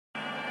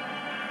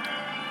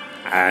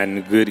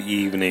And good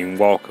evening.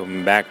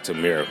 Welcome back to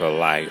Miracle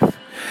Life.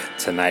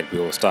 Tonight we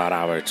will start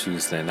our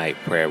Tuesday night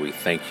prayer. We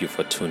thank you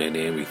for tuning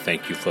in. We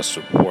thank you for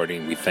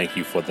supporting. We thank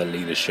you for the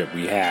leadership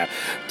we have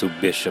to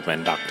Bishop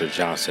and Dr.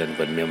 Johnson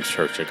of Mims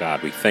Church of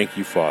God. We thank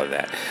you for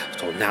that.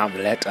 So now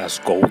let us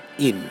go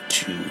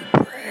into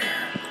prayer.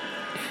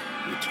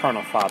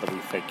 Eternal Father, we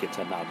thank you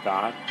tonight,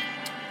 God.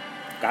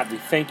 God, we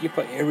thank you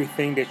for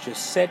everything that you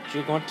said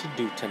you're going to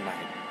do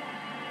tonight.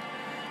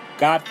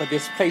 God, for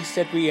this place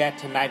that we are at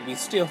tonight, we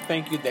still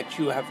thank you that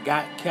you have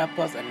kept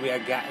us and we are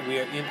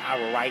in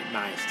our right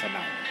minds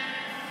tonight.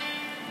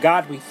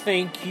 God, we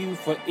thank you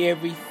for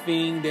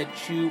everything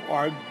that you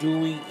are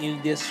doing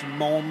in this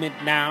moment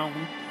now.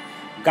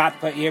 God,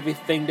 for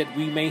everything that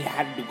we may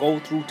have to go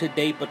through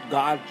today, but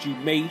God, you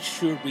made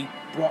sure we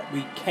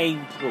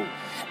came through.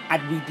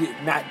 And we did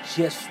not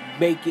just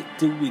make it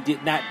through. We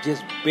did not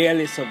just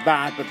barely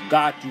survive, but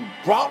God, you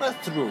brought us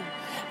through.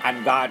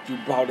 And God, you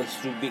brought us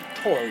through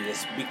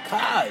victorious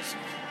because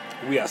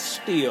we are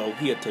still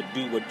here to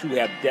do what you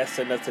have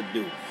destined us to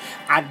do.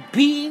 And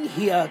being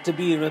here to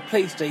be in a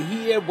place to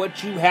hear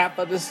what you have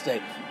for us to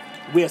say,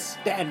 we're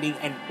standing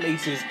in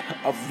places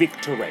of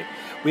victory.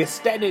 We're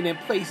standing in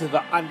places of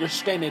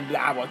understanding that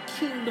our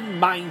kingdom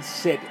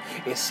mindset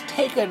is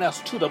taking us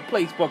to the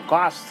place where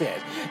God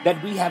says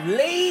that we have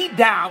laid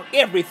down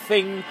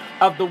everything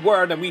of the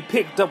word and we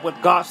picked up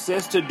what God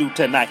says to do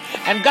tonight.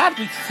 And God,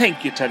 we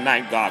thank you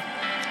tonight, God.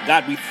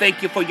 God, we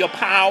thank you for your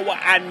power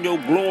and your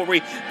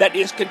glory that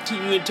is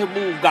continuing to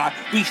move, God.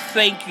 We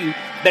thank you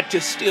that you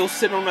still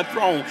sit on the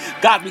throne.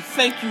 God, we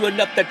thank you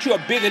enough that you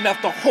are big enough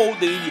to hold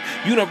the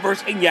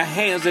universe in your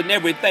hands and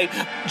everything.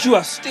 You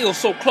are still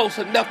so close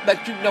enough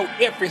that you know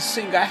every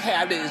single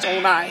hair that is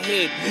on our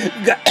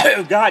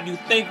head. God, we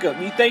thank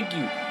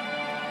you.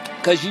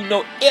 Because you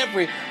know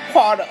every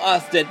part of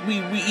us that we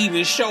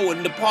even show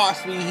in the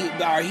parts we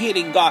are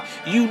hitting, God.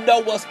 You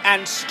know us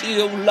and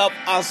still love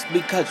us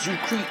because you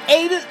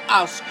created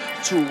us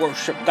to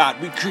worship God.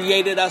 We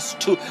created us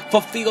to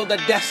fulfill the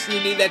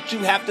destiny that you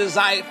have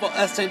desired for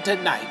us in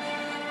tonight.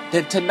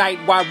 Then tonight,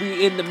 while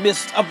we're in the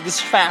midst of this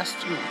fast,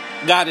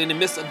 God, in the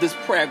midst of this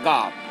prayer,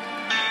 God,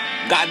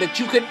 that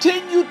you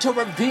continue to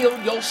reveal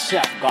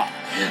yourself, God.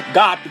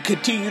 God,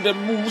 continue to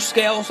move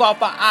scales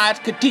off our eyes,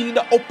 continue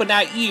to open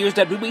our ears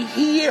that we may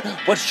hear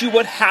what you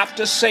would have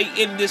to say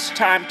in this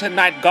time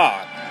tonight,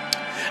 God.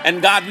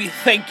 And God, we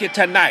thank you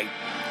tonight.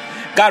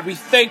 God, we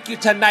thank you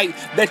tonight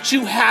that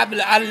you have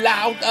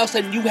allowed us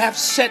and you have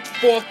set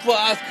forth for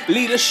us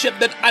leadership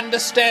that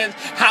understands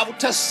how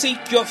to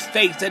seek your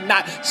face and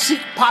not seek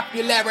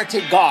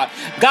popularity, God.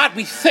 God,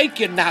 we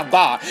thank you now,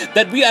 God,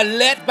 that we are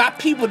led by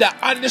people that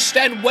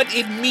understand what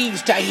it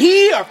means to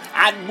hear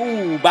and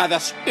move by the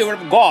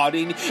Spirit of God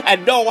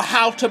and know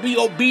how to be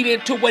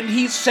obedient to when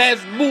he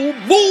says move.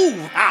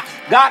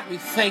 God, we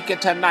thank you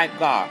tonight,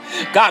 God.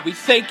 God, we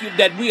thank you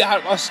that we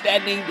are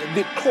standing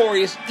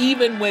victorious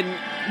even when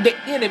the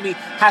enemy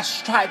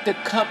has tried to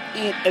come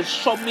in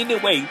so many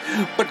ways.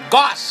 But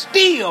God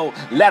still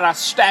let us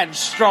stand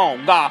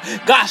strong, God.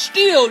 God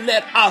still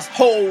let us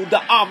hold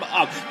the armor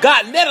up.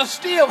 God, let us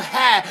still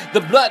have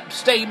the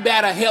blood-stained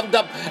banner held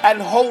up and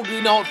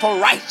holding on for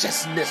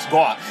righteousness,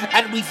 God.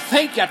 And we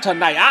thank you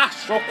tonight. God,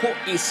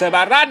 we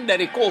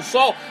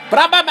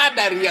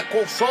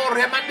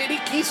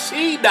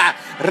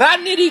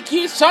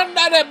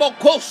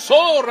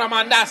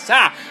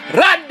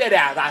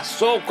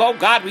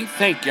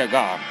thank you,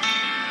 God.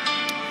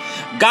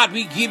 God,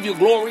 we give you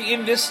glory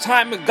in this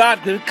time,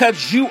 God,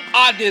 because you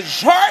are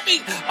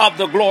deserving of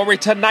the glory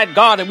tonight,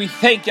 God, and we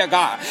thank you,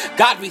 God.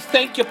 God, we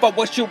thank you for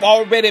what you've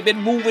already been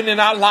moving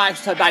in our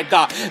lives tonight,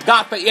 God.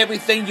 God, for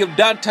everything you've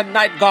done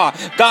tonight, God.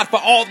 God,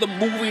 for all the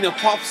moving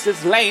across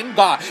this land,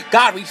 God.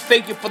 God, we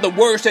thank you for the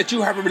words that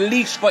you have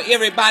released for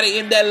everybody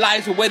in their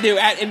lives, where they're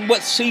at and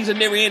what season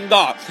they're in,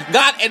 God.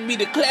 God, and we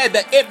declare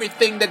that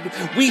everything that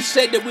we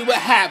said that we will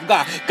have,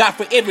 God. God,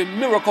 for every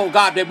miracle,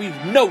 God, that we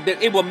know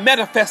that it will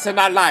manifest in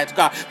our lives,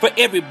 God. For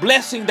every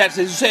blessing that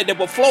is said that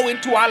will flow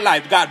into our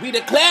lives, God. We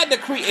declare,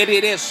 decree, and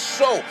it is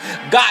so.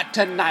 God,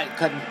 tonight,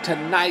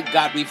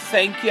 God, we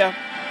thank you.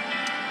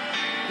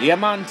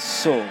 Yaman,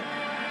 so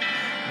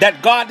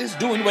that God is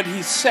doing what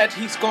he said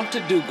he's going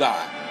to do,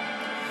 God.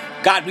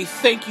 God, we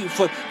thank you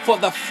for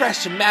the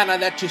fresh manna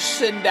that you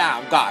send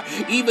down, God.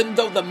 Even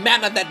though the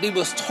manna that they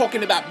was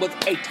talking about was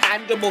a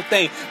tangible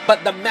thing,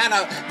 but the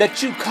manna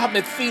that you come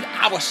and feed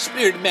our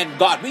spirit, man,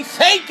 God. We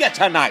thank you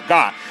tonight,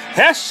 God.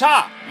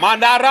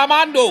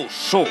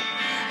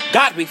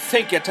 God, we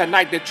thank you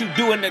tonight that you're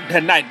doing it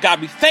tonight. God,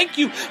 we thank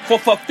you for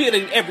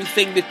fulfilling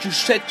everything that you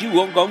said you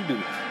were going to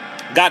do.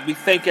 God, we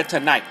thank you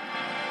tonight.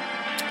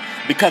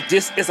 Because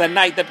this is a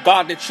night that,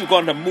 God, that you're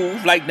going to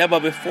move like never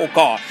before,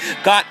 God.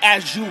 God,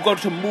 as you're going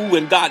to move,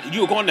 and God,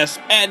 you're going to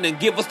expand and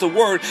give us the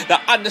word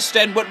to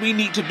understand what we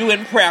need to do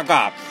in prayer,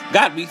 God.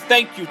 God, we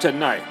thank you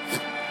tonight.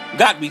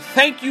 God, we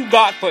thank you,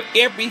 God, for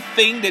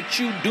everything that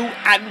you do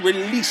and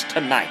release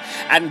tonight.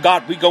 And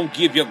God, we're going to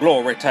give you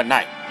glory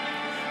tonight.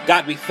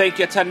 God, we thank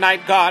you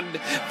tonight, God,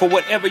 for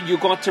whatever you're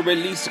going to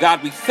release,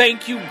 God. We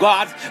thank you,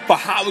 God, for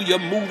how you're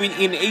moving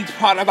in each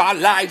part of our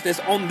lives that's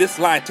on this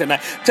line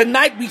tonight.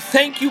 Tonight, we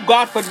thank you,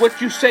 God, for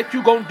what you said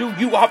you're going to do.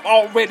 You have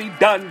already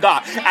done,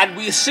 God. And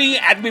we see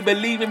and we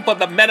believe in for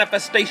the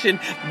manifestation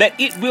that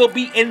it will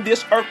be in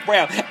this earth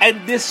realm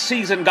and this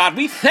season, God.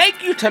 We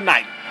thank you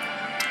tonight.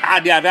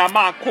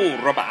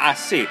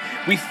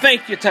 We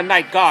thank you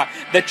tonight, God,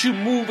 that you're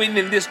moving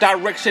in this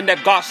direction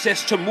that God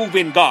says to move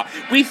in, God.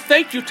 We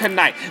thank you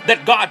tonight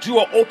that, God, you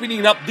are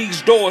opening up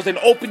these doors and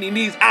opening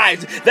these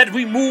eyes, that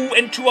we move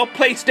into a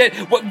place that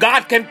what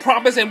God can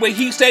promise and where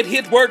he said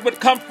his word would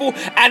come full.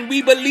 And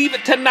we believe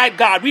it tonight,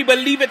 God. We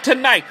believe it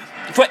tonight.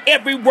 For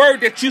every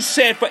word that you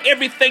said, for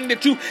everything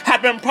that you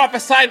have been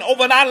prophesying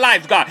over in our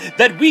lives, God,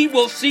 that we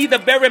will see the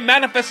very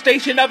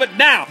manifestation of it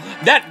now.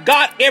 That,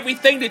 God,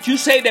 everything that you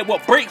say that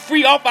will break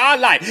free off our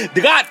life,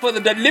 God, for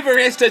the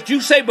deliverance that you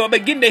say will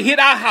begin to hit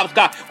our house,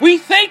 God. We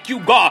thank you,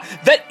 God,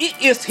 that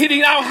it is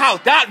hitting our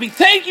house, God. We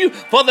thank you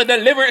for the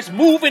deliverance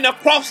moving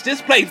across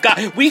this place,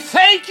 God. We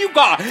thank you,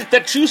 God,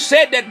 that you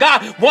said that,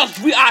 God, once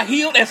we are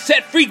healed and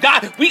set free,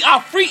 God, we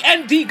are free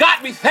indeed,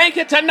 God. We thank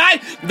you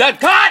tonight, that,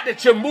 God,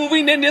 that you're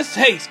moving in this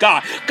haste,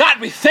 God. God,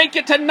 we thank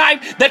you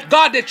tonight that,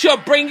 God, that you're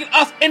bringing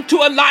us into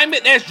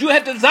alignment as you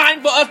had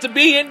designed for us to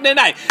be in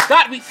tonight.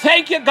 God, we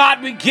thank you,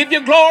 God. We give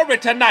you glory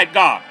tonight,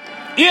 God.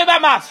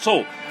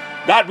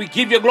 God, we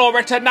give you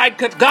glory tonight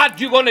because, God,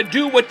 you're going to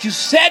do what you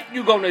said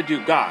you're going to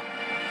do, God.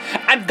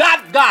 And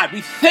God,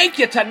 we thank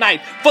you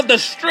tonight for the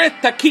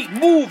strength to keep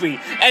moving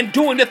and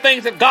doing the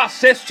things that God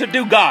says to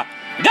do, God.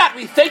 God,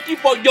 we thank you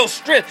for your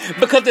strength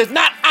because it's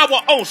not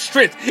our own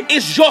strength.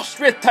 It's your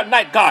strength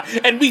tonight, God.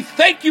 And we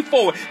thank you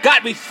for it.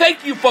 God, we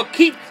thank you for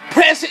keep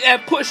pressing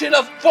and pushing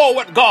us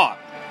forward, God.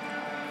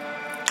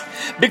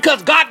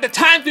 Because, God, the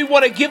times we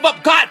want to give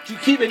up, God, you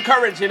keep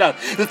encouraging us.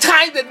 The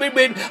times that we've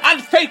been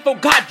unfaithful,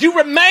 God, you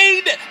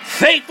remained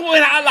faithful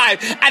in our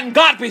life. And,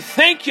 God, we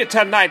thank you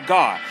tonight,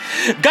 God.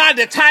 God,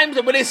 the times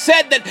when they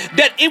said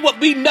that it would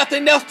be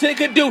nothing else they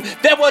could do,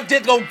 they were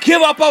just going to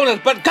give up on us.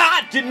 But,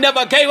 God, you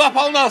never gave up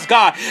on us,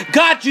 God.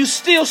 God, you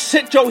still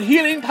sent your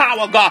healing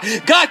power, God.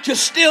 God, you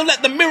still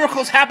let the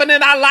miracles happen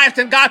in our lives,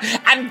 and God,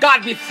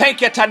 we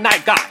thank you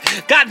tonight, God.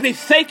 God, we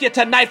thank you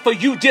tonight for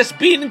you just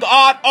being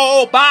God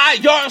all by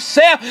yourself,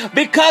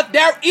 because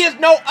there is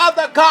no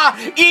other God.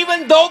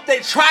 Even though they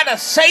try to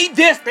say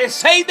this, they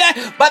say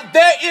that, but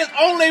there is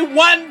only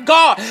one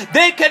God.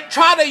 They can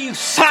try to use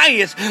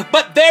science,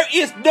 but there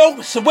is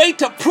no way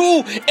to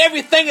prove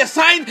everything is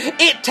science.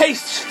 It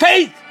takes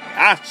faith.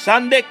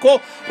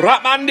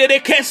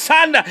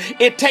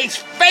 It takes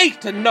faith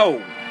to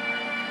know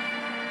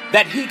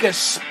that he can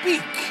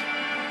speak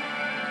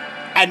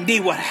and see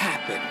what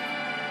happened.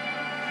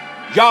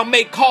 Y'all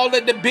may call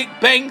it the Big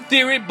Bang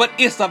Theory, but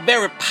it's the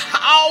very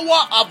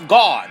power of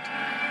God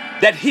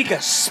that he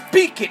can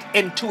speak it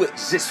into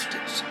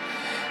existence.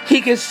 He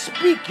can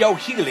speak your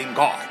healing,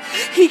 God.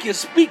 He can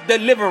speak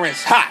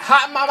deliverance.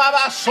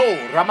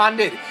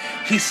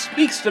 He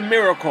speaks the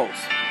miracles.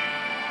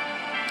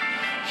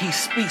 He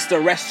speaks the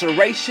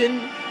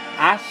restoration.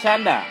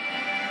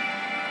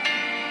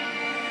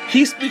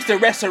 He speaks the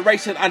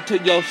restoration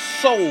unto your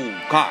soul,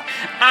 God.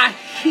 I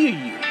hear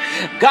you.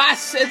 God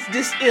says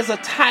this is a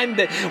time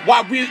that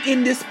while we're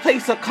in this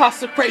place of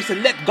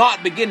consecration, let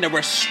God begin to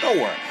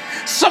restore.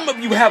 Some of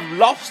you have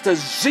lost the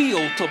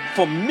zeal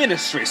for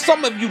ministry.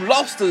 Some of you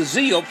lost the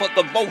zeal for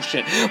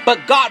devotion.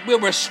 But God will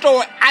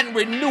restore and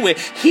renew it.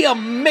 He'll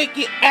make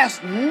it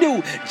as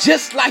new,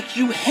 just like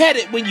you had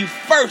it when you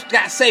first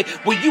got saved,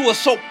 when you were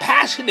so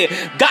passionate.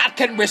 God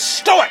can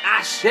restore it.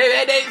 I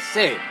say they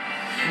say.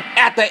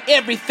 After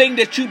everything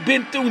that you've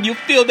been through, you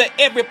feel that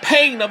every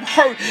pain of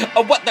hurt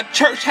of what the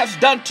church has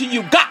done to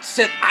you, God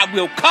said, I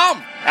will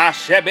come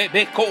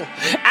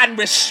and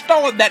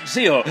restore that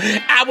zeal.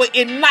 I will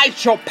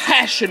ignite your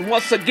passion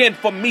once again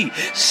for me,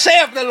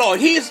 saith the Lord.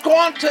 He's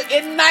going to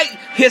ignite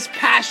his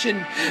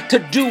passion to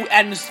do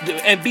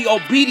and be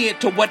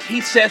obedient to what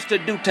he says to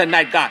do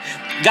tonight, God.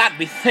 God,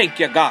 we thank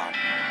you, God.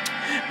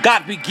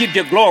 God, we give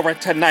you glory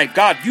tonight.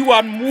 God, you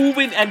are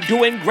moving and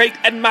doing great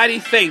and mighty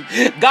things.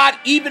 God,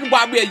 even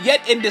while we are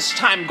yet in this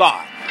time,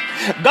 God,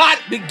 God,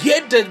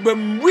 begin to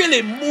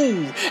really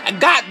move. And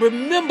God,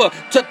 remember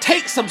to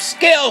take some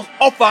scales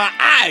off our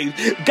eyes.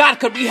 God,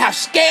 because we have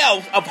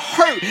scales of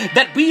hurt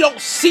that we don't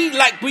see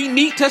like we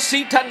need to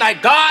see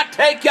tonight. God,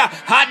 take your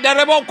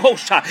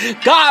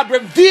God,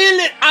 reveal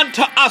it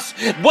unto us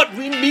what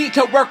we need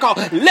to work on.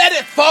 Let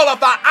it fall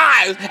off our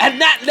eyes and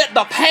not let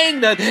the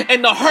pain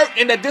and the hurt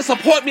and the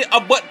disappointment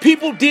of what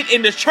people did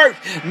in the church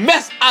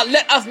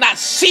let us not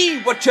see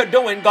what you're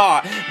doing,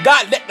 God.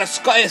 God, let the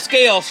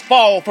scales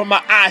fall from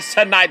our eyes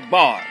tonight,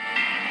 God.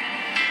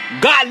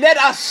 God, let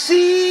us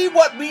see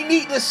what we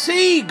need to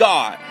see,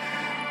 God.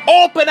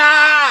 Open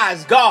our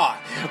eyes, God.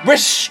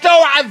 Restore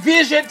our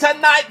vision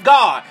tonight,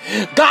 God.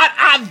 God,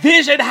 our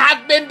vision has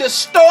been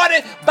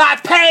distorted by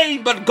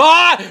pain, but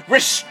God,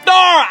 restore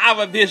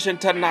our vision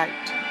tonight.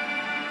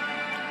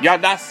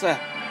 Yadasa,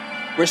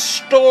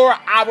 restore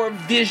our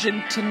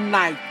vision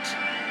tonight.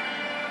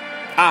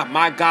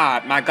 My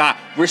God, my God.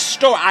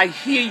 Restore, I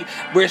hear you.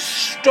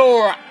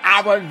 Restore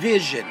our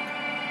vision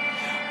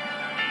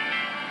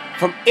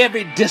from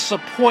every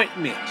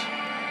disappointment,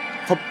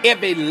 from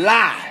every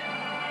lie,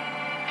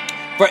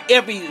 for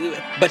every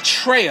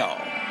betrayal,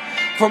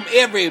 from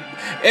every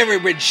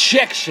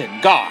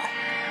rejection, God.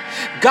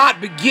 God,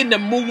 begin to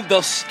move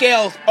those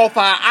scales off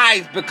our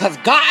eyes, because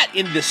God,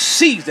 in this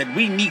season,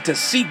 we need to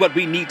see what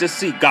we need to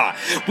see, God.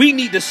 We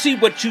need to see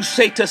what you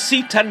say to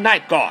see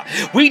tonight, God.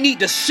 We need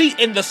to see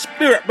in the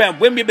spirit realm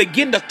when we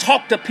begin to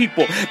talk to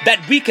people,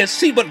 that we can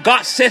see what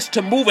God says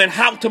to move and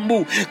how to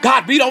move.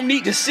 God, we don't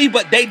need to see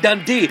what they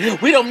done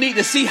did. We don't need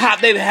to see how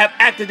they have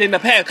acted in the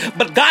past.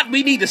 But God,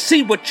 we need to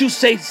see what you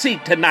say see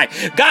tonight.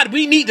 God,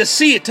 we need to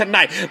see it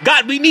tonight.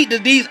 God, we need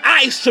these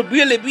eyes to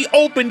really be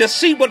open to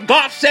see what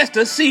God says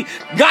to see.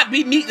 God,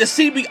 we need to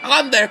see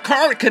beyond their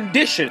current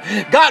condition.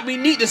 God, we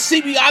need to see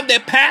beyond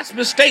their past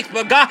mistakes.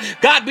 But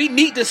God, we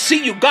need to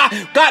see you. God,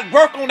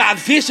 work on our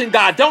vision,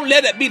 God. Don't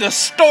let it be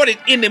distorted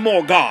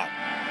anymore, God.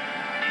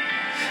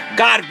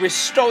 God,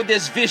 restore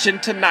this vision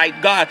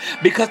tonight, God,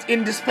 because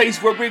in this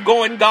place where we're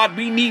going, God,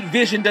 we need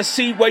vision to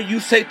see where you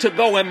say to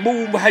go and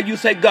move how you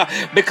say, God,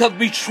 because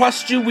we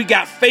trust you, we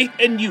got faith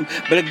in you,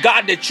 but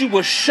God, that you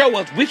will show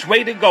us which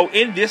way to go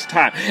in this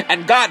time.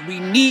 And God, we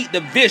need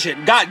the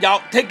vision. God,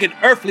 y'all take an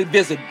earthly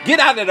vision. Get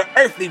out of the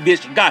earthly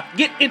vision, God.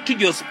 Get into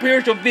your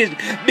spiritual vision,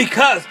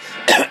 because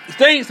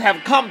things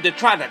have come to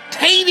try to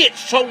taint it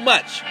so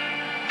much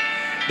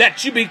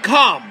that you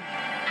become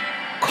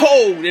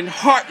cold and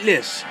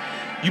heartless.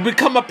 You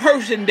become a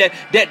person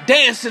that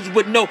dances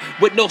with no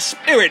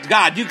spirit,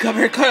 God. You become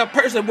a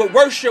person with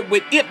worship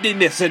with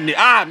emptiness. And we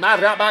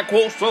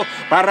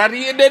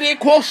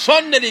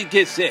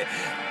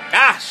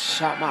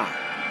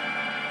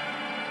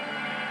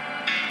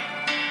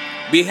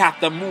have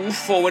to move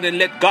forward and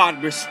let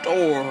God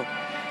restore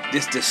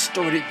this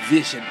distorted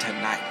vision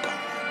tonight, God.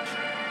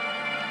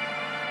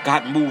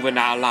 God, move in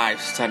our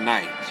lives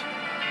tonight.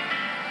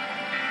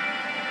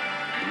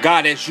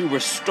 God, as you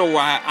restore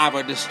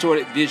our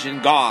distorted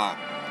vision, God,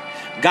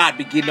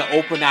 begin to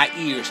open our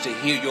ears to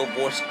hear your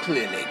voice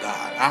clearly,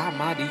 God.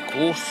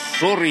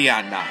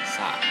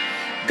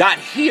 God,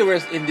 hear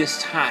us in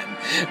this time.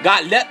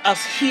 God, let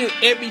us hear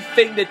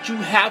everything that you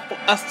have for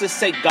us to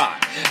say, God.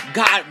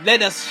 God,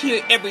 let us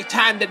hear every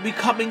time that we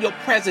come in your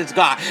presence,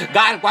 God.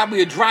 God, while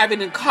we are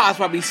driving in cars,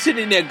 while we're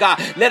sitting there,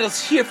 God, let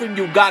us hear from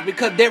you, God,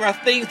 because there are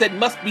things that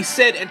must be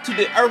said into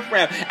the earth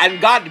realm.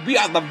 And God, we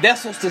are the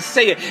vessels to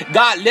say it.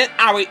 God, let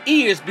our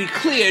ears be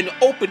clear and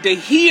open to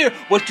hear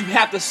what you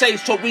have to say,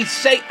 so we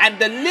say and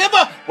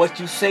deliver what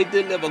you say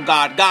deliver,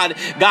 God.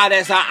 God,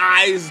 as our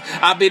eyes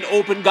have been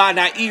open, God, and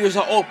our ears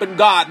are open,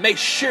 God, make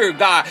sure,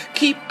 God,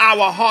 keep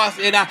our hearts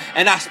and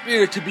our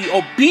spirit to be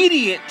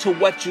obedient to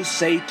what you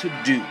say to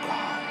do,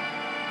 God.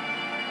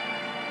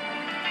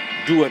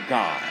 Do it,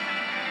 God.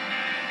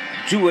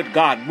 Do it,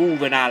 God.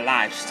 Move in our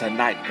lives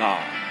tonight,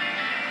 God.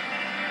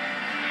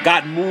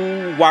 God,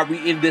 move while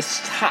we in this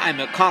time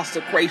of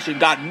consecration.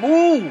 God,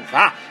 move.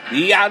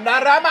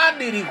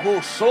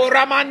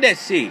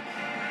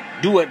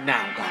 Do it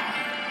now, God.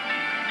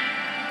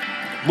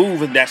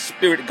 Move in that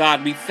spirit,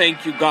 God. We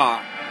thank you,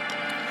 God.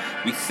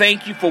 We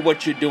thank you for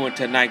what you're doing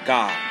tonight,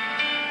 God.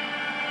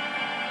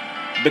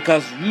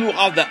 Because you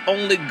are the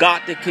only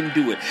God that can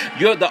do it.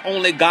 You're the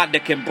only God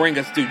that can bring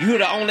us through. You're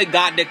the only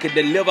God that can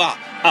deliver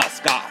us,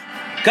 God.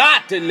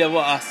 God, deliver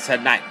us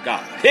tonight,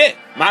 God. Hey,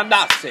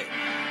 Mandase.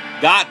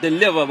 God,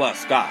 deliver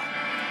us, God.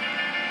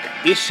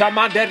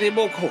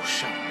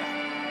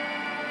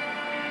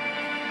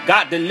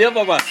 God,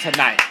 deliver us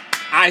tonight.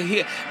 I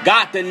hear,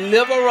 God,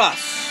 deliver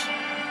us.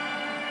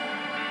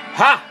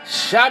 Ha,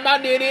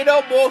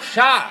 Shamanino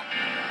Bosha.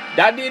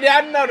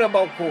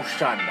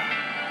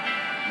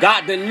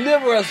 God,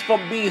 deliver us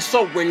from being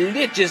so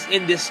religious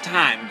in this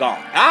time, God.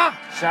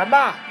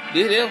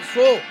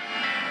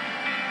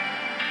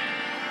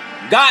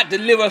 God,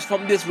 deliver us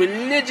from this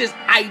religious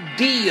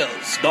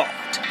ideas, God.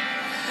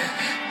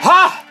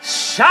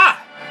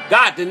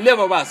 God,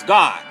 deliver us,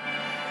 God.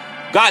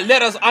 God,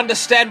 let us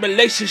understand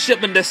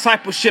relationship and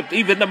discipleship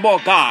even the more,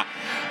 God.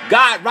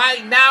 God,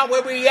 right now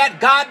where we're at,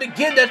 God,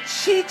 begin to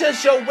teach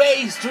us your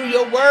ways through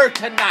your word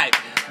tonight,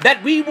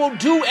 that we will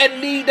do and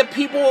lead the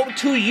people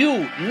to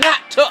you,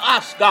 not to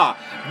us, God,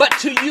 but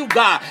to you,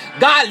 God.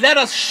 God, let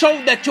us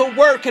show that your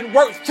word can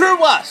work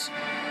through us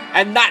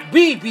and not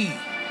we be.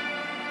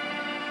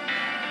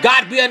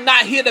 God, we are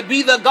not here to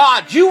be the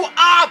God. You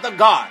are the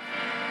God.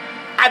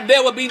 And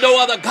there will be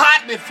no other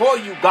God before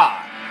you,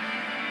 God.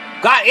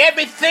 God,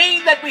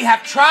 everything that we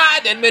have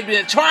tried and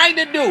been trying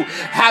to do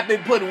have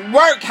been putting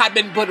work, have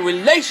been putting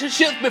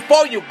relationships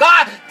before you.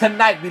 God,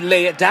 tonight we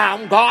lay it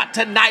down. God,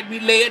 tonight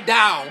we lay it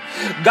down.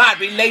 God,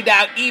 we lay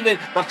down even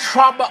the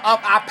trauma of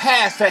our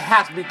past that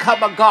has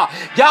become a God.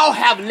 Y'all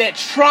have let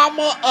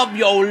trauma of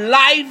your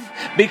life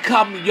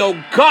become your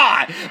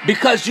God,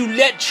 because you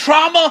let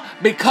trauma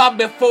become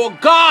before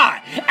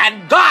God,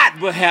 and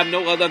God will have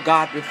no other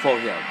God before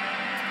him.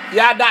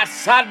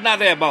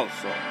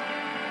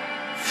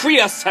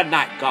 Free us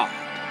tonight, God.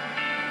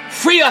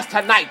 Free us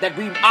tonight that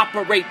we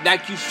operate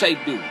like you say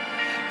do.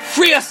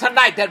 Free us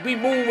tonight that we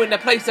move in the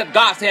place that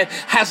God said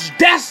has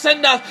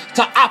destined us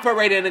to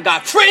operate in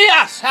God. Free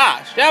us.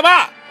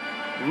 Shema.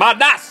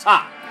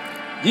 Manasa.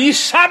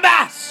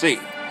 Yishamasi.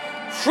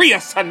 Free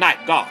us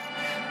tonight, God.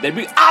 That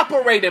we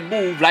operate and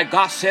move like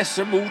God says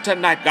to move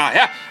tonight,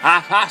 God.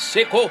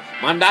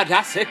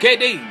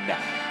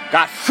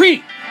 God,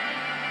 free.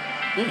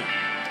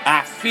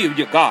 I feel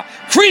you, God.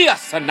 Free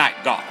us tonight,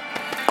 God.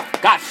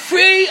 God,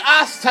 free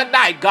us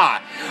tonight,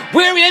 God.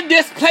 We're in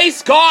this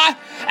place, God,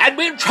 and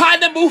we're trying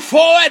to move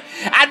forward,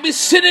 and we're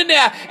sitting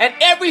there, and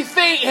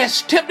everything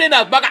is tempting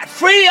us. But God,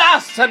 free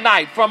us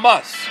tonight from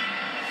us.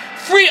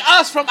 Free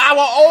us from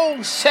our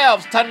own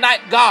selves tonight,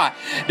 God,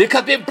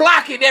 because we're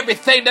blocking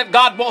everything that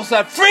God wants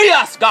us. Free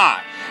us,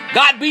 God.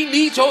 God, we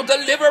need your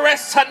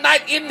deliverance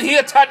tonight in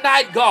here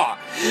tonight, God.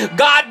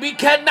 God, we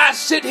cannot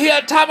sit here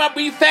time and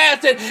be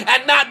fasting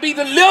and not be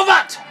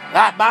delivered.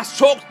 My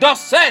soul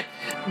does say,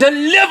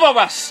 deliver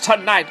us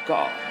tonight,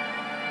 God.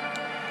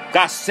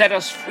 God, set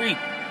us free.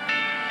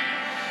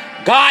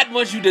 God,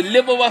 once you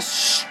deliver us,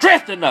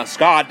 strengthen us,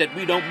 God, that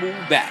we don't move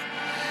back.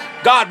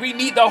 God, we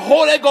need the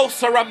Holy Ghost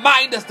to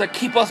remind us to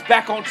keep us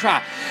back on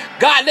track.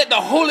 God, let the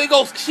Holy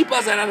Ghost keep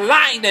us in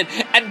alignment.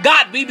 And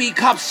God, we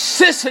become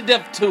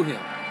sensitive to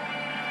Him.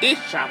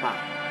 Ishama.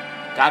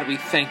 God, we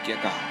thank you,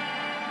 God.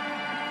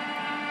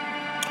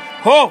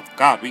 Oh,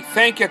 God, we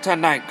thank you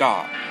tonight,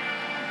 God.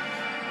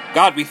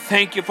 God, we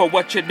thank you for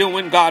what you're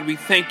doing. God, we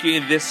thank you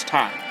in this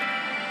time.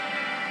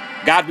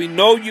 God, we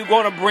know you're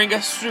going to bring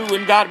us through.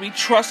 And God, we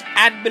trust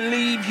and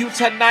believe you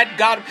tonight.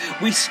 God,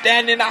 we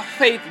stand in our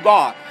faith,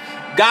 God.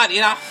 God,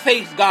 in our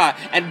faith, God.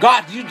 And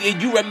God,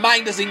 you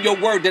remind us in your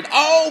word that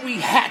all we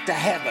had to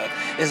have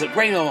is a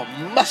grain of a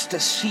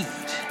mustard seed.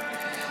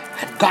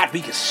 And God,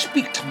 we can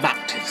speak to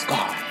mountains,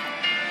 God.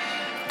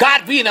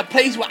 God, we in a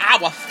place where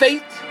our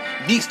faith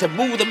needs to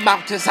move the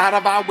mountains out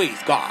of our ways,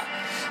 God.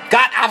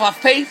 God, our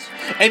faith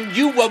and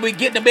you will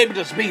begin to be able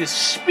to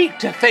speak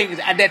to things,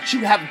 and that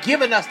you have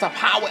given us the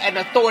power and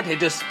authority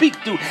to speak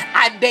through,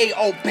 and they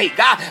obey,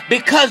 God,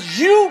 because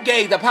you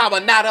gave the power,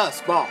 not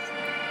us, God.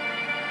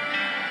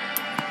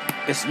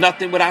 It's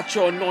nothing without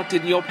your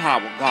anointing and your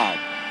power, God.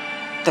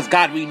 Because,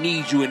 God, we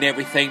need you in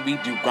everything we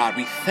do, God.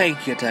 We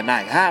thank you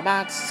tonight. How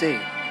about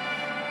say?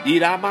 We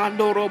thank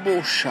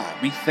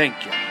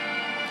you.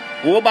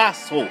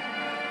 Obaso.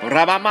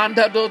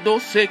 Rabamanda do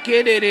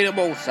sekere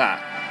mosa.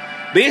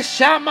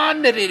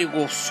 Beshamanda de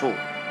goso.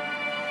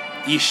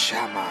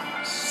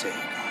 Ishama say,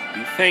 God.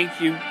 We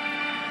thank you.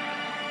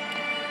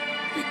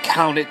 We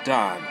count it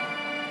done.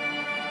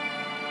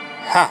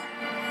 Ha!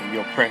 In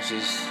your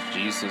precious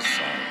Jesus'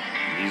 Son.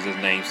 In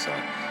Jesus' name,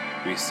 son.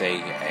 We say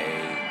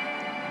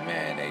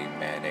amen,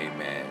 amen,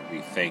 amen. We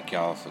thank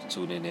y'all for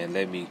tuning in.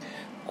 Let me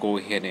go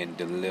ahead and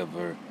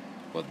deliver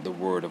what the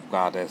word of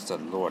God as the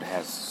Lord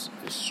has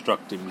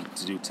instructed me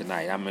to do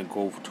tonight. I'm going to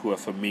go to a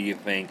familiar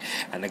thing,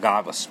 and the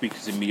God was speaking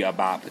to me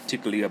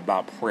particularly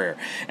about prayer.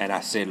 And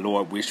I said,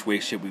 Lord, which way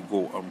should we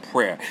go on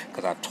prayer?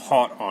 Because I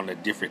taught on the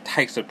different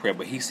types of prayer,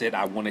 but he said,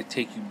 I want to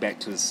take you back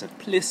to the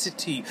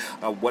simplicity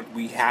of what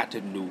we had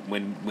to do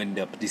when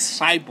the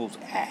disciples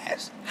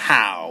asked,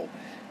 how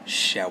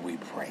shall we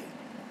pray?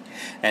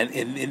 And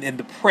in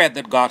the prayer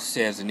that God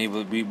says, and it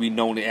will be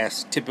known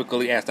as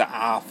typically as the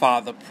Our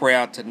Father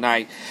prayer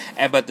tonight.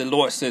 But the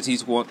Lord says He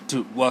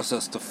wants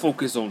us to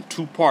focus on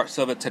two parts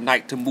of it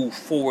tonight to move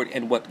forward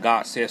in what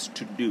God says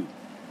to do.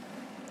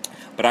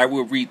 But I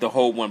will read the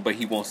whole one, but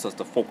He wants us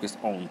to focus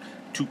on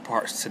two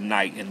parts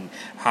tonight. And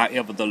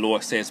however the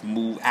Lord says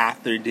move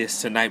after this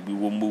tonight, we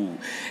will move.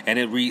 And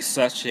it reads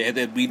such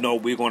that we know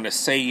we're going to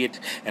say it.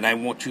 And I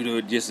want you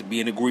to just be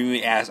in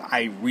agreement as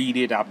I read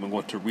it. I'm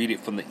going to read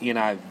it from the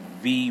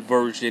NIV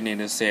version.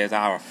 And it says,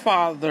 Our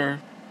Father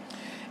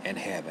in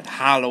heaven,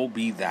 hallowed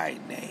be thy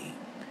name.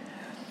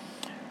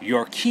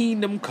 Your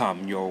kingdom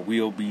come, your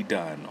will be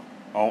done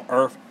on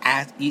earth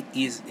as it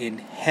is in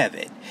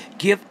heaven.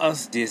 Give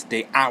us this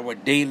day our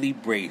daily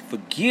bread.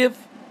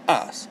 Forgive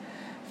us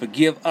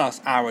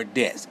our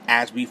debts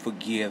as we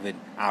forgive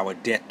our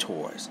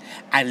debtors.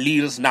 And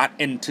lead us not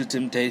into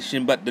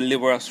temptation, but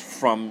deliver us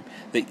from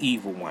the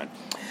evil one.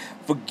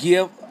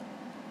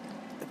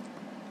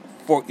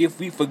 For if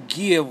we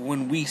forgive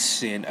when we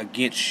sin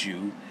against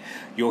you,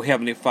 your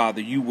heavenly Father,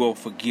 you will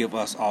forgive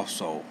us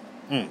also.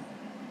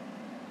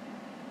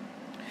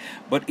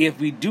 But if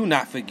we do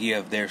not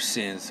forgive their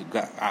sins,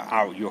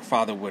 your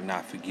Father will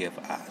not forgive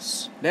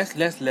us.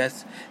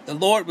 The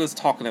Lord was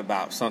talking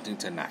about something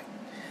tonight.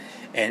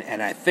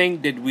 And I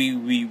think that we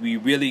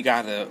really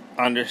got to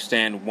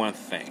understand one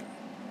thing.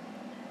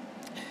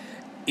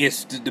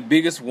 It's the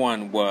biggest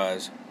one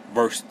was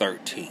verse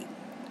 13.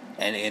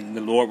 And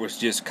the Lord was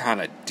just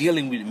kind of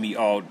dealing with me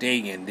all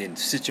day, and then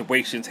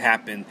situations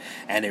happened,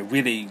 and it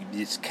really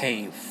just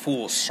came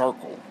full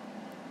circle.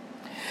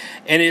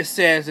 And it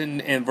says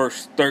in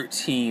verse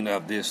 13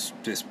 of this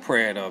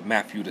prayer of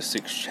Matthew the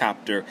 6th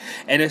chapter,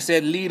 and it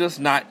said, lead us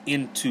not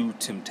into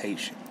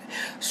temptation.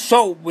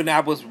 So when I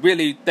was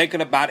really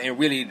thinking about and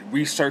really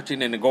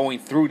researching and going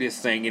through this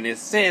thing, and it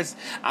says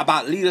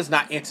about lead us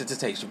not into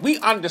temptation. We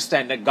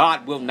understand that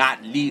God will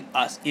not lead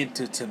us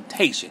into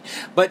temptation.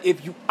 But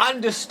if you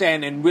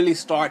understand and really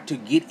start to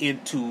get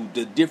into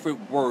the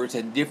different words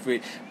and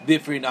different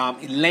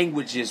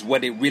languages,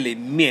 what it really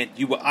meant,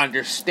 you will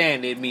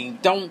understand it means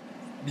don't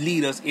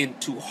lead us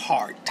into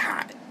hard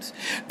times.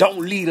 Don't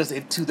lead us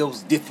into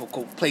those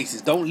difficult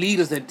places. Don't lead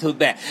us into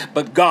that.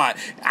 But God,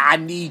 I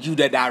need you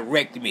to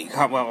direct me.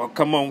 Come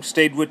on,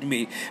 stay with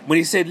me. When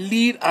he said,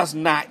 lead us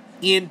not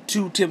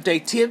into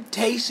temptation.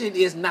 Temptation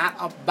is not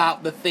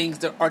about the things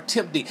that are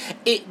tempting.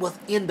 It was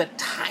in the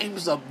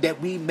times of that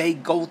we may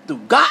go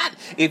through. God,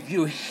 if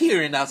you're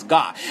hearing us,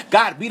 God,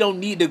 we don't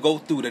need to go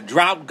through the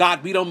drought.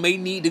 God, we may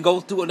need to go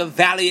through the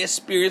valley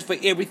experience for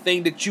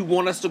everything that you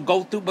want us to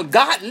go through. But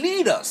God,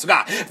 lead us,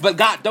 God. But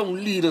God,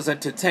 don't lead us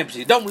into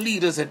temptation. Don't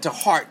lead us into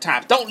hard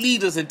times. Don't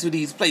lead us into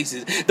these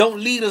places.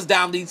 Don't lead us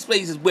down these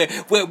places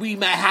where we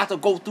might have to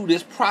go through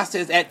this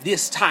process at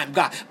this time,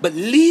 God. But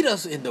lead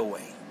us in the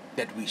way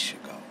that we should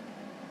go.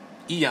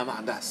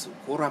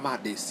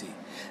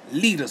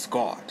 Lead us,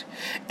 God.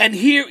 And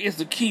here is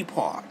the key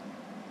part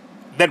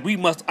that we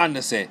must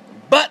understand.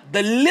 But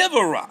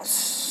deliver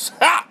us.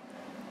 Ha!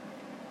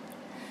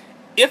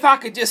 If I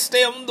could just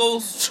stay on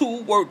those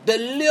two words,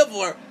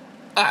 deliver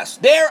us.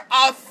 There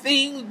are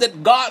things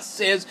that God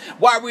says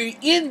while we're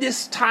in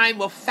this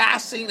time of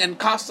fasting and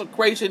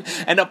consecration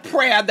and a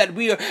prayer that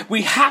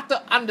we have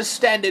to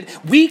understand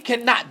that we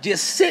cannot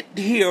just sit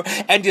here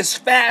and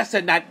just fast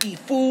and not eat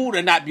food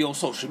and not be on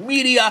social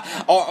media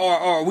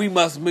or we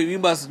must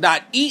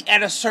not eat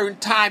at a certain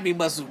time. We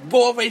must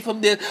go away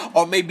from this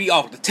or maybe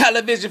off the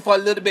television for a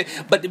little bit.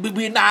 But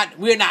we're not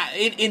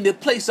in the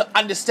place of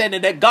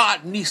understanding that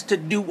God needs to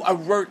do a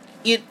work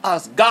in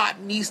us. God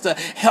needs to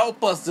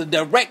help us, to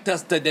direct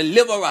us, to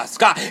deliver us.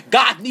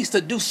 God needs to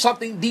do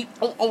something deep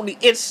on the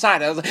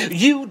inside of us.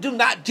 You do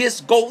not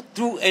just go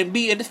through and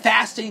be in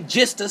fasting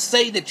just to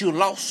say that you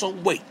lost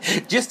some weight,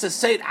 just to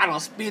say that I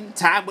don't spend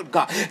time with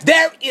God.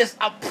 There is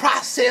a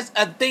process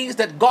of things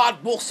that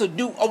God wants to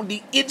do on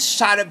the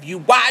inside of you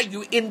while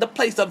you're in the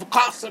place of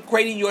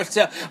consecrating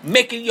yourself,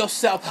 making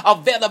yourself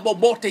available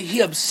more to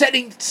Him,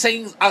 setting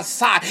things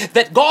aside,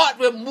 that God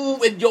will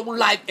move in your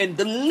life and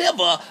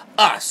deliver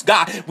us.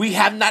 God, we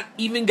have not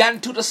even gotten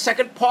to the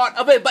second part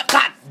of it, but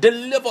God,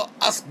 deliver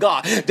us,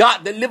 God.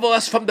 God, deliver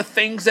us from the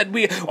things that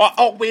we are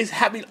always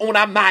having on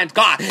our minds.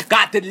 God,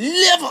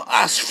 deliver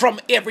us from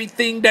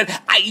everything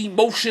that our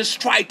emotions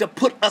try to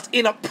put us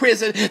in a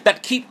prison,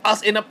 that keep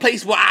us in a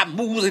place where our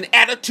moods and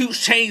attitudes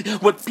change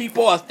when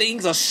people or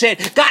things are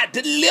said. God,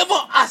 deliver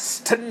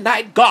us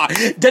tonight, God.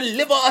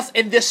 Deliver us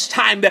in this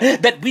time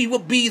that we will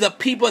be the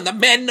people and the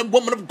man and the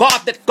woman of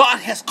God that God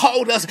has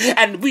called us,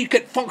 and we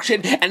could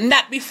function and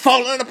not be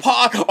falling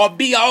apart or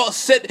be all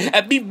set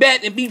and be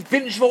bad and be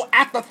vengeful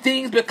after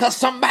things because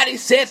somebody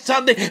said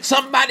something,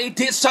 somebody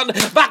did something.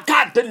 But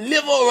God,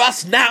 deliver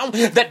us now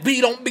that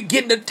we don't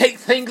begin to take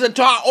things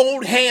into our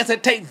own hands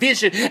and take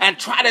vision and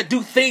try to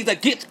do things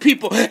against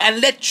people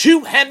and let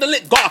you handle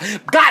it, God.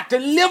 God,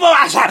 deliver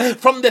us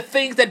from the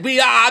things that we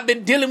have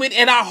been dealing with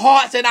in our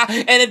hearts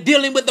and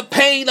dealing with the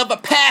pain of the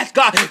past.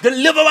 God,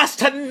 deliver us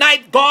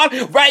tonight, God,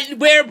 right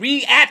where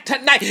we at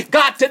tonight.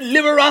 God,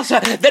 deliver us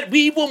that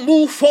we will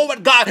move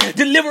forward. God,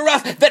 deliver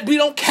us that we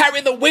don't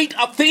carry the weight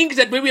of things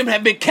that we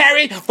have been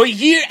carrying for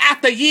year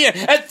after year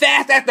and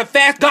fast after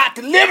fast. God,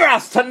 deliver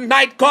us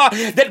tonight, God,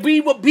 that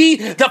we will be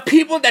the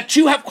people that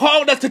you have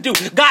called us to do.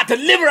 God,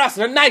 deliver us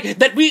tonight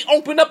that we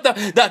open up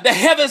the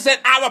heavens and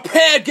our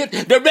prayer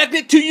gets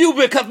directed to you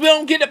because we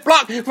don't get it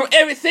blocked from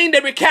everything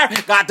that we carry.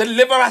 God,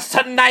 deliver us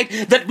tonight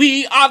that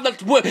we are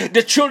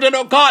the children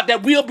of God,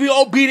 that we'll be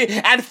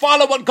obedient and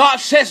follow what God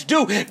says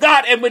do.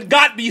 God, and when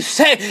God be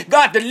said,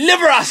 God,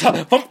 deliver us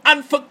from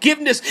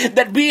unforgiveness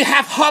that we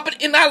have harbored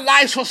in our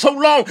lives for so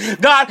long.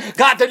 God,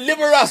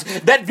 deliver us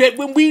that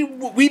when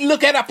we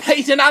look at a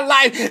place in our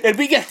life and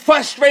we get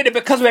frustrated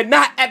because we're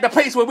not at the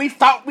place where we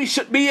thought we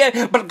should be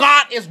at, but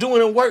God is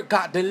doing a work.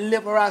 God,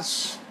 deliver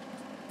us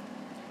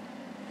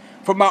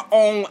from our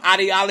own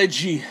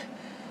ideology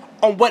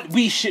on what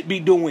we should be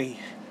doing,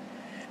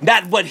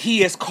 not what He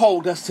has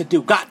called us to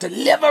do. God,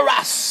 deliver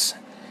us.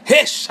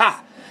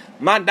 Hesha.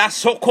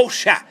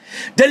 Mandasokosha.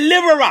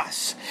 Deliver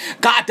us.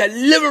 God,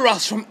 deliver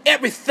us from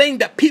everything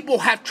that people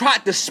have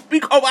tried to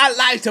speak over our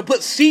lives to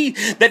put seed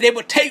that they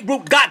would take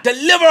root. God,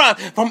 deliver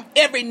us from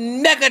every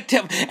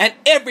negative and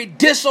every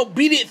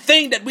disobedient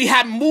thing that we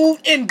have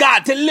moved in.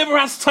 God, deliver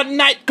us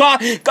tonight, God,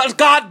 because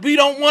God, we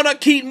don't want to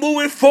keep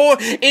moving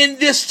forward in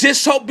this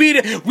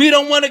disobedience. We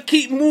don't want to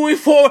keep moving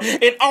forward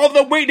in all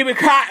the way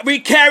that we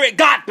carry.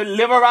 God,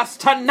 deliver us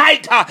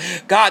tonight.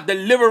 God,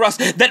 deliver us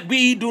that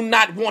we do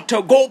not want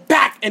to go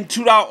back into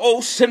into our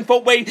old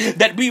sinful way,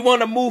 that we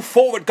want to move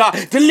forward,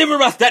 God.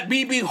 Deliver us that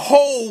we be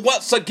whole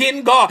once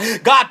again, God.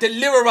 God,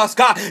 deliver us,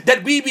 God,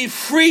 that we be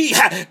free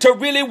to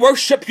really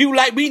worship you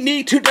like we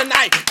need to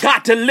tonight.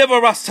 God,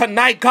 deliver us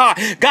tonight, God.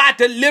 God,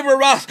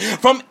 deliver us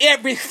from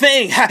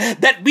everything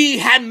that we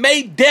had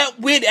dealt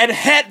with and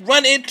had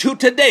run into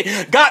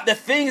today. God, the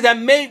things that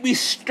made me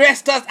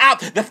stressed us out,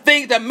 the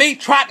things that may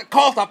try to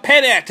cause a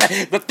panic,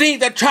 the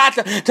things that try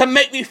to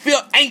make me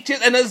feel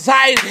anxious and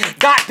anxiety.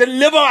 God,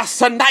 deliver us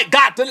tonight.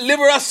 God,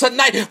 deliver us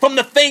tonight from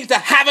the things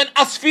that having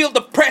us feel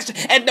depression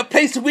and the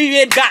place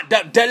we in.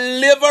 God,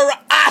 deliver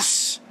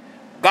us,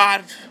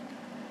 God,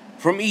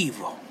 from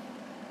evil.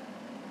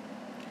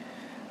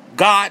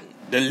 God,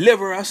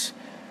 deliver us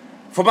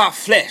from our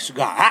flesh,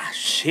 God.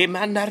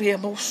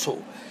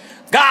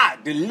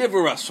 God,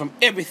 deliver us from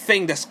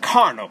everything that's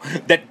carnal,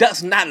 that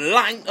does not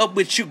line up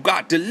with you,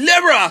 God.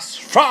 Deliver us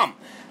from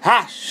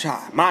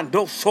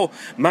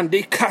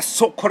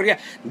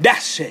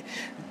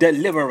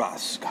deliver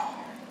us, God.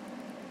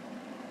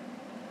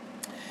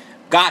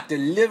 God,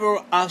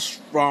 deliver us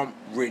from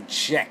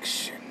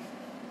rejection.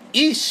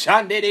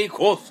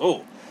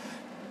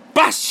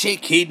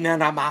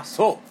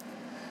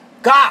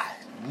 God,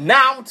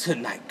 now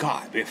tonight,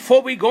 God,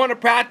 before we go into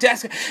prayer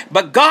task,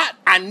 but God,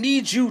 I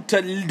need you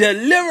to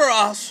deliver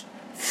us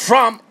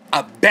from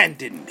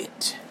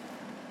abandonment.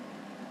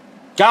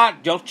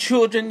 God, your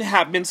children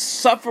have been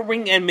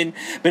suffering and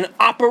been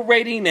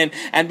operating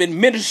and been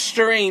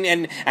ministering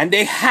and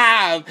they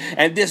have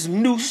this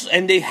noose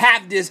and they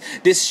have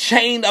this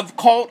chain of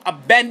called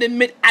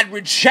abandonment and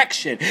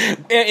rejection.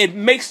 It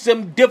makes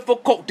them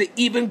difficult to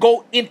even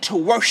go into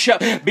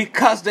worship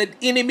because the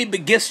enemy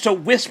begins to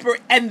whisper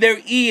in their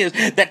ears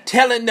that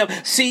telling them,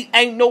 see,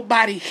 ain't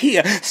nobody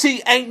here.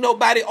 See, ain't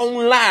nobody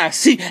online.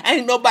 See,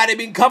 ain't nobody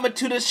been coming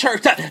to the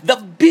church.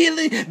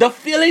 The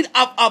feeling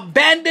of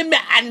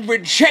abandonment and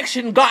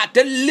rejection, God,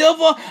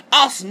 deliver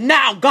us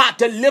now. God,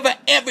 deliver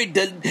every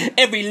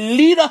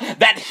leader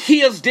that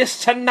hears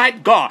this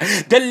tonight, God.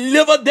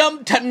 Deliver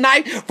them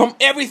tonight from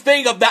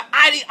everything of the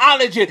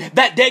ideology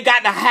that they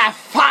got to have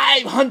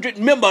 500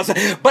 members.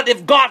 But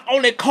if God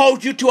only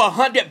called you to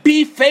 100,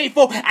 be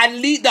faithful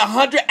and lead the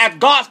 100 as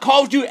God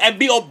called you and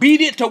be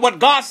obedient to what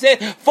God said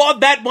for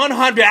that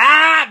 100.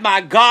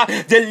 My God,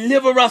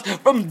 deliver us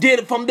from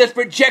this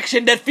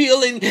rejection, that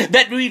feeling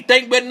that we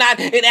think we're not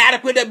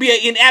inadequate, that we are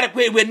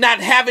inadequate, we're not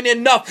having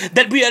enough,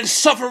 that we are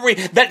suffering,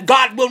 that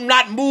God will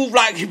not move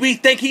like we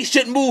think he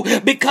should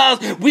move because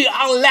we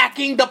are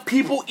lacking the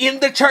people in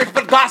the church.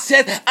 But God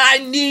says, I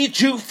need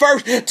you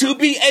first to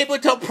be able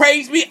to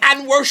praise me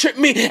and worship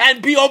me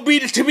and be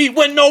obedient to me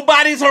when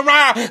nobody's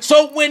around.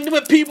 So when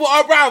the people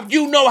are around,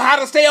 you know how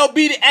to stay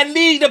obedient and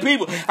lead the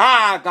people.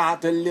 God,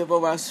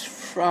 deliver us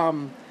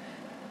from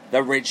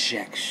the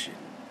rejection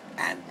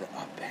and the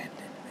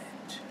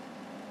abandonment.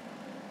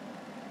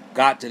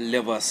 God,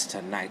 deliver us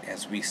tonight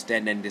as we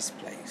stand in this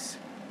place.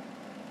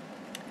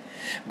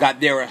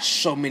 God, there are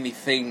so many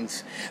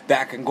things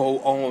that I can go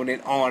on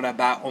and on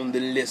about on the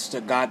list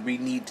of God we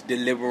need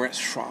deliverance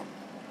from.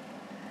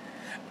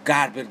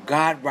 God, but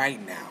God, right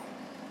now,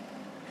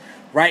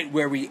 right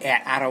where we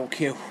at, I don't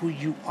care who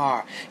you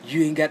are.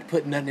 You ain't got to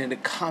put nothing in the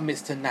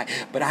comments tonight,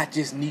 but I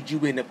just need you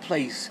in a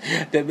place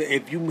that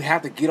if you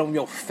have to get on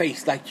your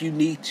face like you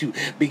need to,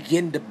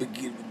 begin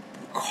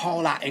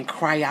call out and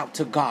cry out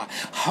to God.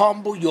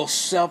 Humble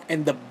yourself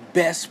in the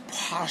best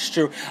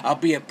posture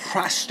of being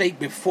prostrate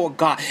before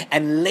God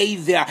and lay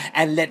there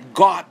and let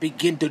God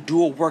begin to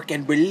do a work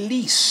and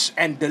release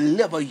and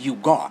deliver you,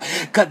 God.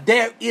 Because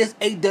there is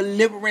a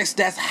deliverance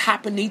that's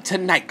happening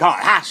tonight, God.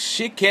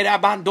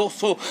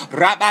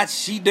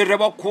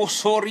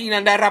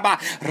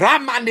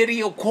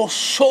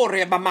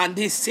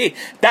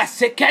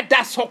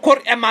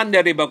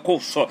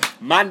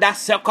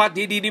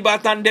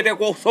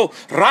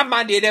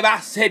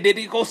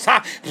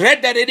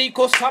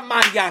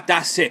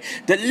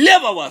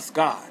 Deliver us,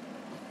 God.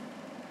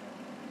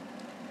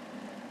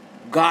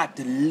 God,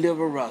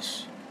 deliver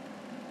us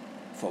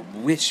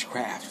from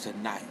witchcraft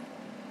tonight.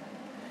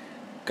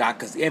 God,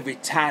 because every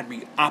time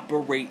we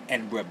operate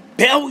in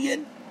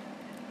rebellion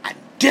and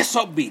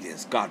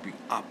disobedience, God, we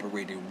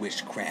operate in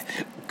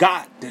witchcraft.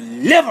 God,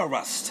 deliver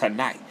us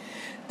tonight,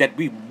 that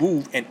we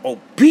move in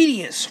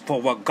obedience for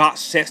what God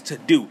says to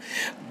do.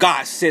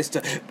 God says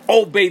to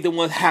obey the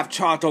ones have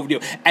charge over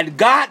you. And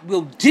God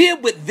will deal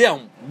with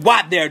them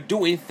while they're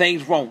doing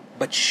things wrong.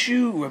 But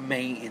you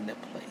remain in the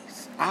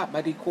place. I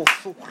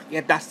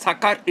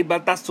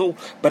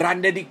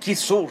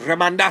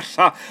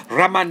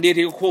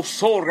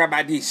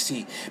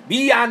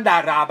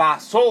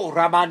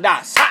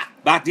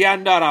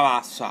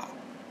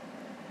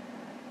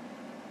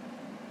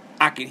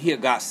can hear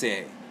God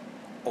say,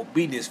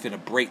 obedience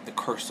finna break the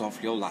curse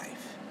off your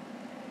life.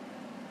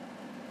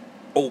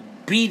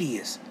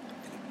 Obedience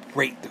finna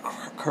break the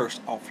curse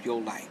off your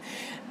life.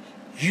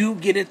 You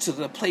get into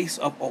the place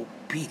of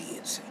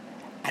obedience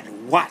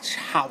and watch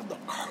how the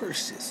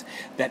curses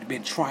that have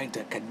been trying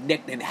to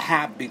connect and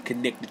have been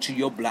connected to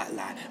your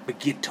bloodline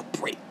begin to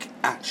break.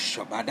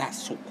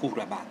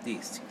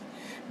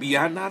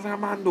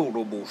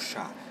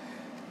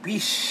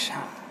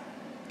 Bisha.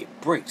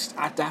 It breaks.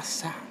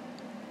 Adasa.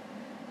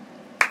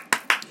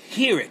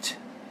 Hear it.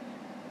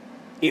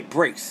 It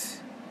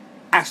breaks.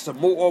 As the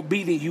more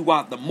obedient you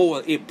are, the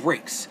more it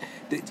breaks.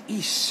 The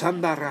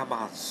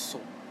Ishandaramaso.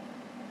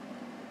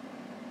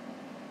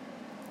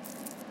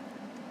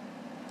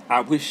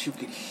 I wish you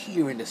could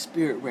hear in the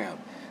spirit realm.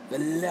 The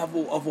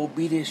level of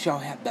obedience y'all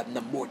have,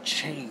 the more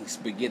chains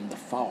begin to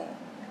fall.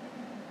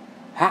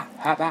 Ha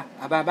ha ba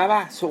ba ba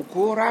ba so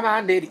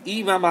kuramanded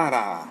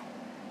imamara.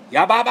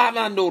 Yababa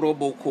mandoro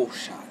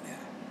bokoshana.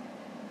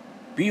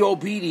 Be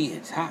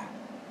obedient, ha.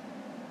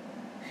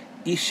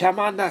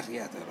 Ishamanda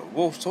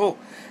yadaro. So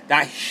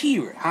I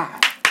hear it, ha.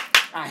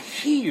 I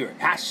hear it.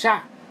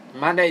 Hasha.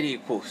 Manere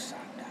kosana.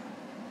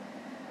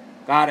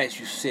 God, as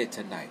you said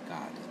tonight,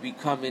 God, as we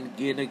come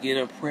in again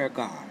in prayer,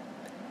 God.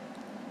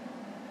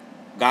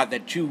 God,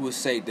 that you will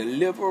say,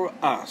 deliver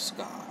us,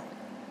 God.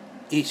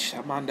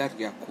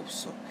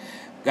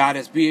 God,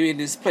 as we are in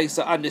this place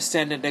of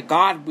understanding that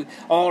God,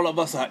 all of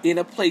us are in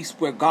a place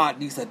where God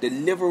needs a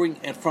delivering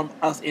and from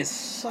us in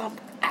some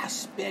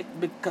aspect,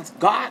 because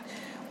God,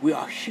 we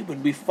are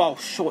human, we fall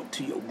short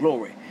to your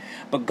glory.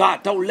 But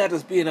God, don't let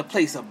us be in a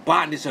place of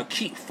bondage or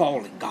keep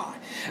falling, God.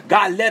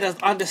 God, let us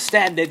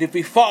understand that if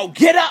we fall,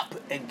 get up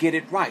and get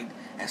it right.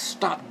 And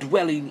stop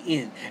dwelling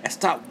in and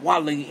stop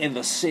wallowing in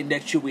the sin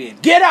that you're in.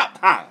 Get up!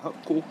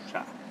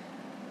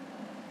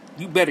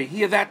 You better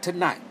hear that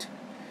tonight.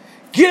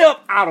 Get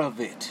up out of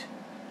it.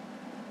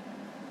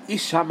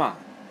 Ishama.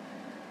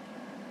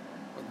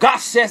 God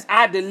says,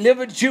 I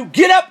delivered you.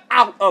 Get up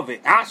out of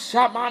it. Get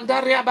up out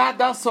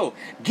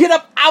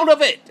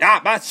of it.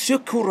 Get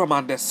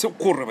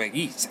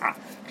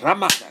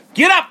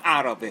up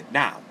out of it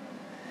now.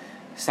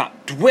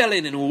 Stop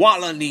dwelling and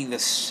wallowing in the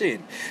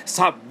sin.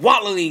 Stop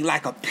wallowing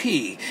like a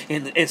pig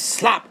and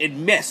slop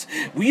and mess.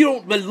 We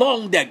don't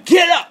belong there.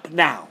 Get up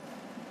now.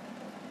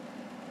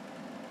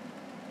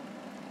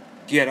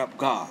 Get up,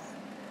 God.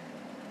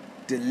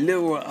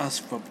 Deliver us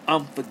from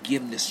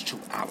unforgiveness to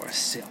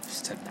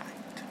ourselves tonight.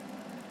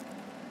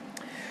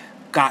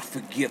 God,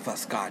 forgive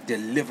us, God.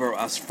 Deliver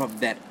us from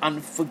that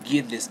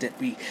unforgiveness that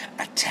we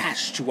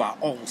attach to our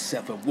own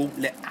self and won't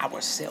let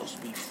ourselves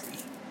be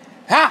free.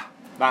 Ha!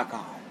 My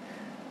God.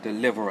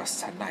 Deliver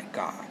us tonight,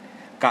 God.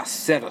 God,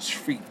 set us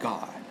free,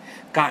 God.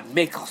 God,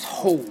 make us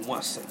whole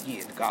once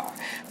again, God.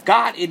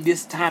 God, in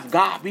this time,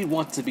 God, we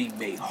want to be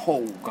made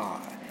whole,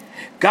 God.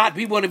 God,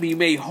 we want to be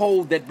made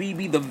whole, that we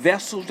be the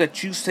vessels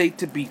that you say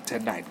to be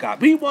tonight,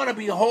 God. We want to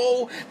be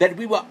whole, that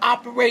we will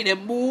operate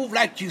and move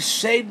like you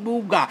say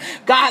move, God.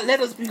 God, let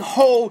us be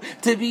whole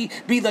to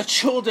be the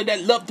children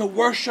that love to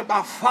worship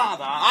our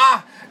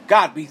Father.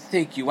 God, we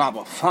thank you,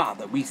 our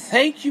Father. We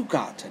thank you,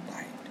 God,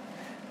 tonight.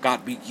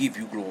 God, we give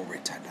you glory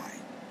tonight.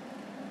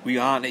 We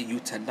honor you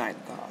tonight,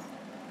 God.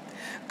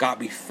 God,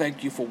 we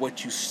thank you for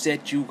what you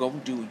said you're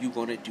going to do, you're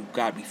going to do.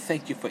 God, we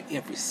thank you for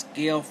every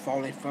scale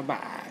falling from our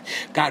eyes.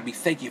 God, we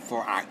thank you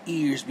for our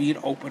ears being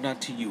open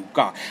unto you,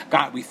 God.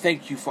 God, we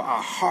thank you for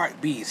our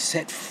heart being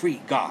set free,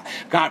 God.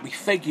 God, we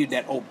thank you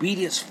that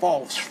obedience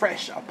falls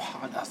fresh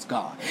upon us,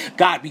 God.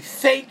 God, we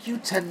thank you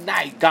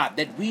tonight, God,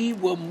 that we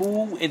will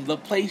move in the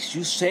place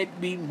you said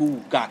we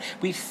move, God.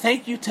 We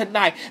thank you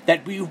tonight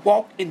that we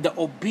walk in the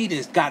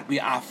obedience, God.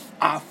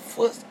 Our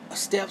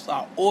footsteps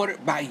are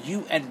ordered by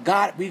you, and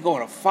God, we're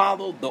going to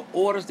follow the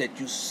orders that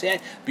you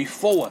set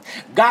before us.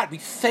 God, we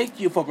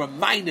thank you for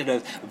reminding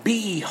us,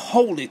 be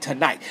holy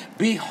tonight.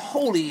 Be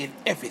holy in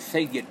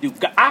everything you do.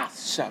 God,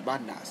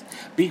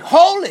 be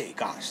holy,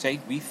 God.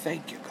 Say, we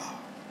thank you, God.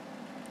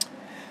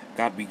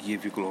 God, we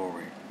give you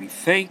glory. We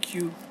thank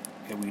you,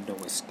 and we know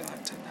it's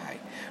done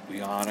tonight. We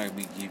honor and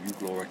we give you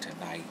glory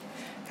tonight.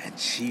 In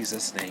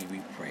Jesus' name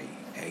we pray.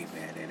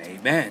 Amen and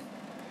amen.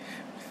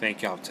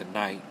 Thank y'all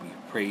tonight. We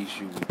praise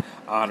you. We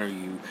honor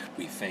you.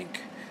 We thank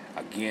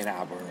again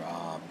our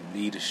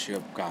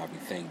leadership. God, we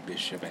thank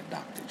Bishop and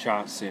Dr.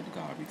 Johnson.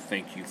 God, we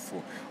thank you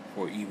for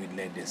even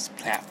letting this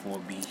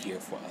platform be here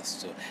for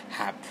us to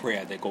have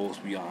prayer that goes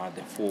beyond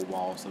the four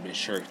walls of the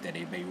church, that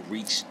it may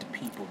reach the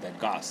people that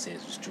God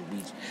says is to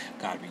reach.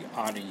 God, we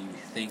honor you. We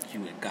thank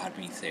you. And God,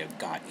 we say,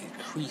 God,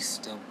 increase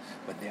them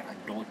with their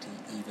anointing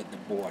even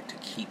the more to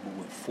keep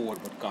moving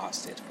forward what God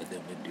says for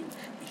them to do.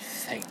 We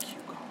thank you,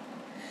 God.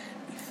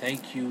 We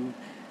thank you,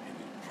 and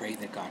we pray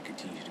that God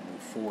continues to move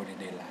forward in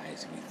their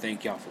lives. And we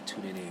thank y'all for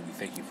tuning in. We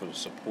thank you for the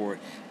support.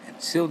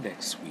 Until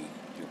next week,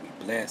 you'll be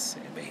blessed,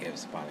 and may heaven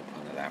smile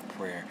upon our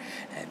prayer,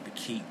 and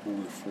keep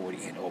moving forward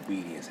in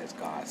obedience as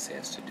God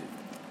says to do.